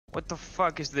What the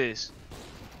fuck is this?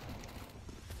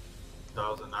 That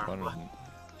was an arm.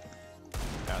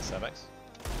 Yeah, 7x.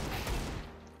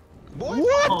 What?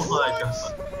 Oh my god.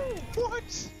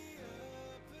 What?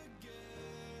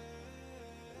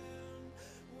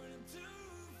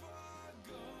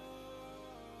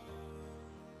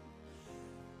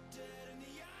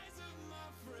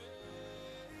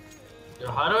 Yo,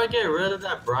 how do I get rid of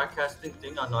that broadcasting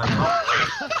thing on my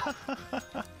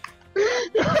phone?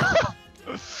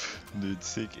 Dude,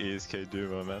 sick ESK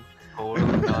Duma, man.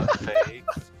 Totally not fake.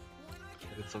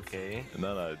 It's okay.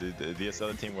 No, dude, the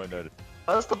other team won't notice.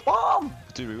 That's the bomb!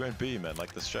 Dude, we went B, man,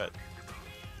 like the strat.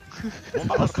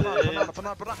 Banana,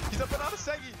 he's a banana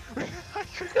Sagi!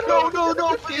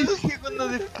 No, please keep on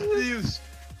the defuse!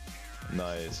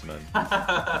 Nice, man.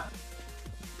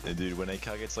 And dude, when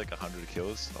Aykr gets like 100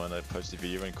 kills, when I post a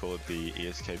video and call it the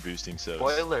ESK boosting service.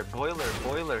 Boiler.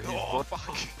 Oh,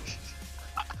 fuck.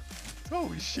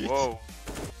 Holy shit. Whoa.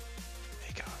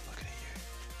 Aykr, looking at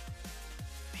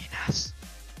you. Minas.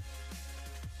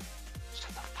 Shut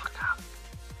the fuck up.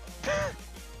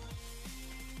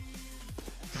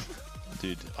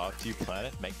 Dude, after you plant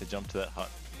it, make the jump to that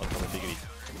hut on top of Diggity.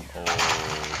 Oh,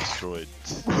 destroyed.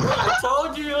 I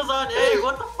told you it was on A,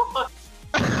 what the fuck?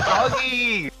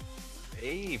 Sagi!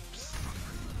 Apes.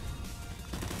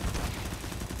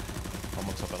 One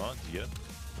more top banana, did you get it?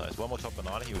 Nice, one more top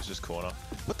banana, he was just corner.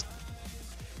 What?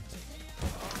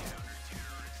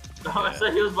 No, I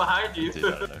said he was behind you. Dude, I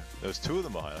don't know. There was two of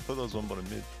them behind, I thought there was one bottom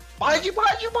mid. Behind you!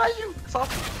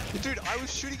 Sagi! Dude, I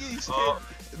was shooting at his Oh.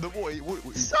 head. The boy,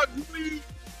 Suck me!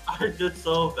 I did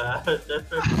so bad.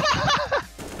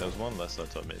 There was one less on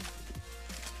top mid.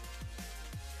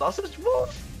 Sausage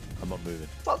move! I'm not moving.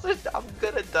 Sausage, I'm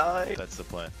gonna die. That's the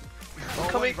plan. I'm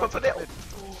coming from the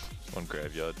One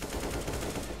graveyard.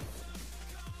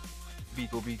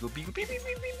 Beagle.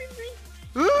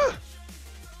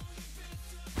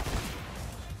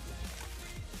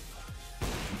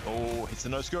 Oh, hits the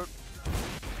no scope.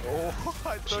 Oh,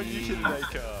 I thought you should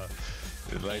make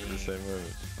it like in the same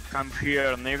moment. Come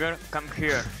here, nigger. Come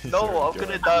here. No, I'm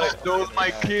gonna die. Stole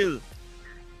my kill.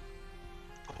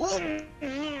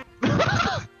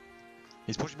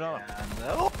 He's pushing me up.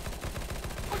 No.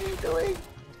 What are you doing?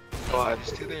 Oh, I'm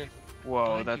still there.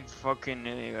 Whoa, that fucking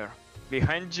nigger.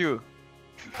 Behind you.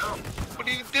 What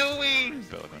are you doing?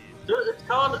 Felt like Dude, it's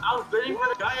called I was waiting for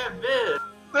the guy at mid.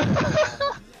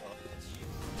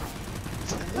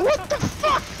 What the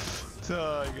fuck?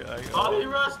 Oh, he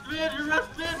rushed mid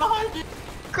behind you.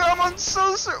 Come on,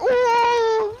 Saucer.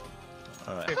 Whoa!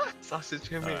 Alright, Sausage,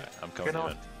 hit me. alright, I'm coming,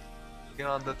 man. Get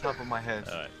on the top of my head.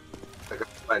 Alright. I got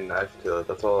my knife kill,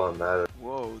 that's all that matters.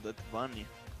 Whoa, that's funny.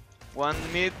 One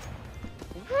mid.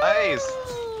 Nice!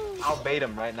 I'll bait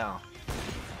him right now.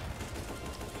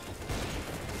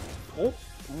 Oh.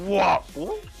 Wow!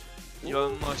 You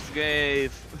almost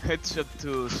gave headshot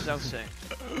to Saucer.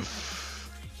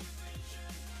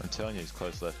 I'm telling you, he's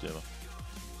close left, Duma.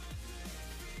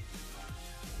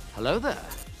 Hello there.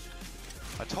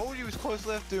 I told you he was close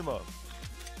left, Duma.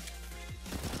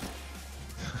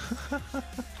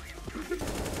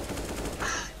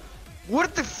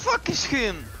 What the fuck is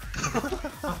him?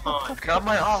 Got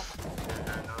my off.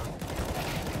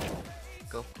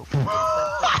 Go.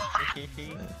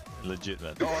 Legit,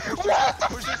 man. What the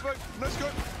Push this smoke! No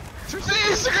scope!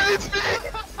 Please, it's me!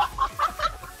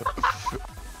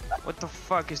 What the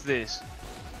fuck is this?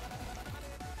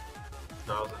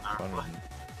 That was an arm.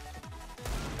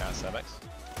 Yeah, 7x.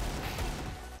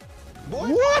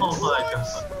 What? Oh my god.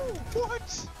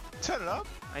 What? Turn it up.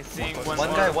 I think One one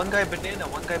One guy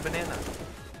banana.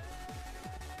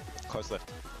 Close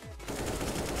left.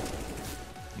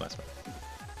 Nice, man.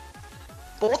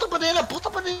 Pull the banana.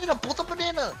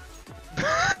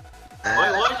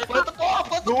 Wait, what? Put the ball,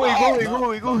 Go.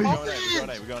 We're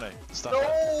going A. Stop that.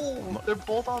 No, they're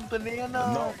both on banana.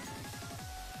 No.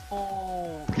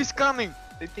 Oh, He's coming.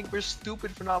 they think we're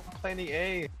stupid for not planning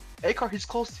A. Aykr, he's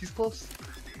close. Aykr!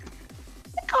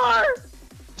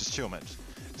 Just chill, man.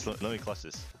 Just let me clutch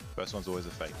this. First one's always a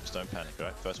fake. Just don't panic,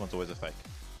 alright? First one's always a fake.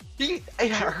 I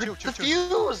heard chill, the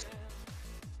fuse.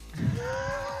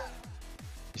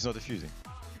 He's not defusing.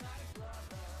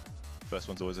 First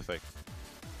one's always a fake.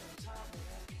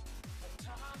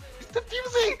 He's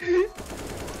defusing.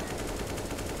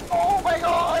 Oh my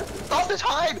god! Sausage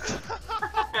hide!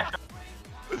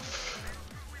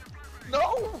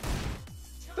 No!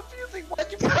 Defusing,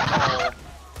 why'd you put it?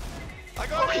 I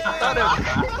got it!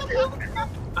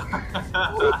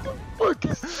 What the fuck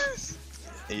is this?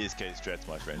 ESK strats,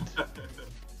 my friend.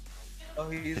 Oh,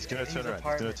 He's gonna turn around.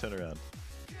 He's gonna turn around.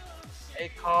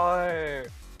 Aykr!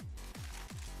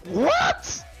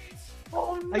 What?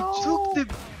 Oh no! I took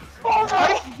the. Oh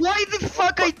no! Why the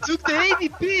fuck I took the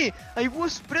AVP? I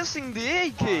was pressing the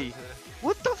AK.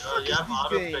 What the Yo, fuck you is have this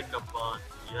auto game? pickup on.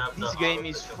 You have This the game auto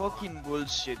is pickup on. fucking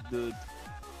bullshit, dude.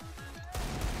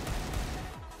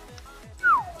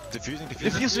 Defusing.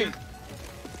 Defusing.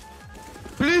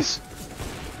 Please.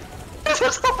 He's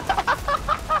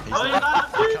Oh, you're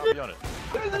not he can't be on it.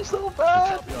 They're so He bad!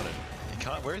 can't be on it. He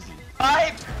can't. Where is he?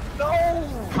 No!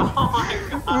 Oh my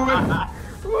god!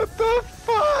 What the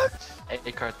fuck?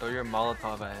 Aykr, throw your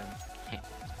Molotov at him.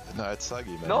 No, it's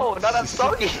Sagi, man. No, not at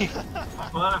Sagi!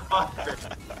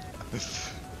 Motherfucker!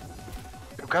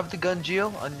 Grab the gun, Geo,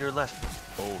 on your left.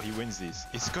 Oh, he wins these.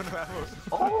 He's gonna have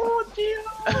Oh, Geo!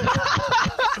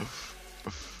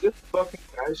 This fucking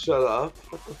guy shut up.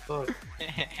 What the fuck?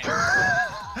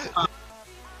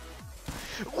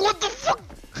 What the fuck?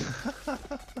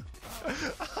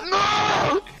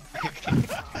 No!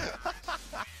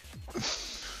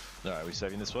 Alright, we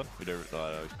saving this one? We don't. It's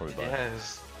probably fine.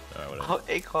 Yes. Alright, whatever. Oh,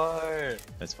 Aykr!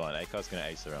 That's fine. Ayk's gonna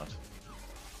ace the round.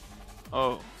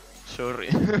 Oh, sorry.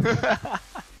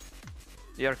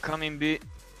 They are coming B.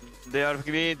 They are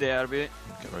B. They are B.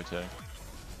 Get rotating.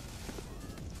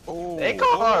 Oh!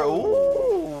 Aykr!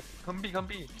 Ooh! Come B, come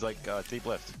B. It's like deep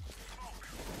left.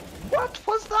 What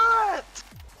was that?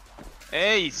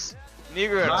 Ace,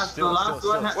 nigger. Last, still, the last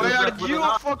still, one still. Where are with you, an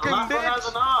op. fucking The last one has bitch?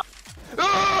 an op.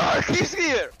 Ah, he's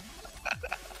here.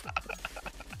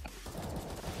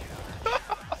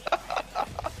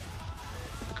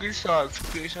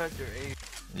 Screenshot your aim.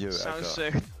 You, Aykr.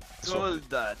 Sunset told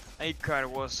that Aykr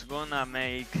was gonna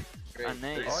make an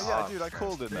ace. Oh yeah, dude, I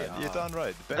called it, man. You're done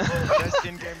right. Best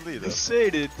in-game leader. You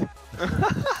said it.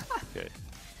 Okay.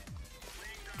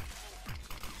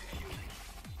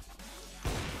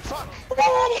 Fuck!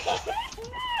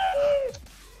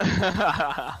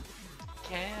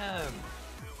 Cam!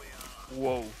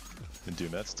 Whoa,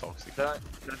 Dude, that's toxic.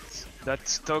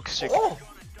 that's toxic. Oh!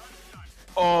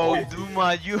 Oh,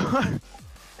 Duma, you are.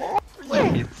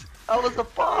 Wait! That was a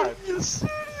bot! You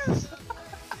serious?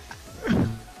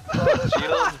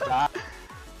 Geo's back.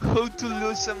 How to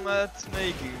lose a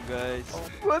matchmaking, guys?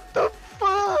 What the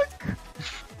fuck?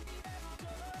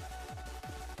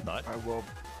 Night. I will.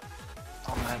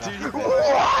 Oh man, Dude,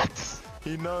 What?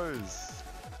 he knows.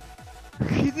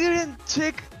 He didn't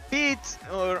check it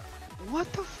or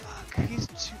what the fuck? He's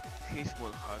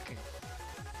wall hacking.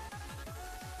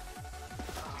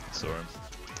 Saw him.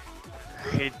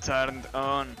 He turned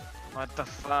on. What the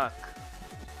fuck?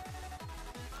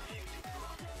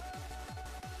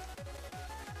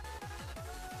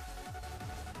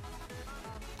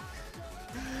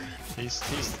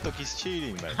 Look, he's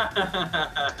cheating, man.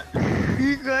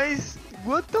 You guys,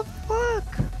 what the fuck?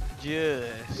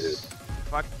 Yes.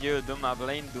 Fuck you, Duma.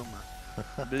 Blame Duma.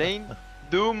 Blame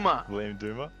Duma. Blame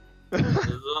Duma. This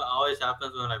is what always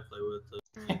happens when I play with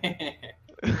it.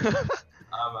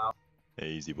 I'm out. Yeah,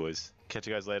 easy, boys. Catch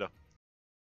you guys later.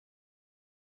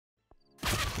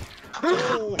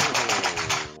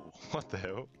 What the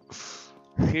hell?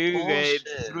 He gave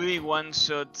Bullshit. 3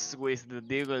 one-shots with the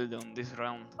Deagle on this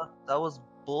round. that was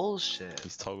bullshit.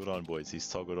 He's toggled on, boys. He's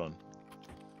toggled on.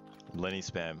 Lenny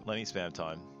spam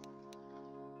time.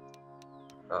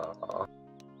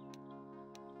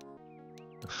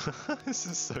 This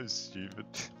is so stupid.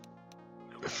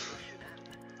 Oh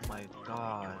my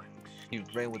god. He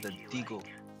ran with a deagle.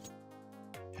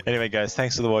 Anyway, guys,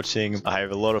 thanks for watching. I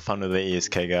have a lot of fun with the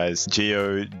ESK guys.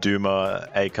 Geo, Duma,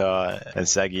 Aykr, and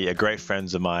Sagi are great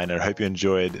friends of mine, and I hope you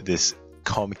enjoyed this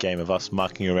comp game of us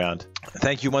mucking around.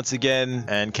 Thank you once again,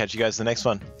 and catch you guys in the next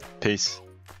one. Peace.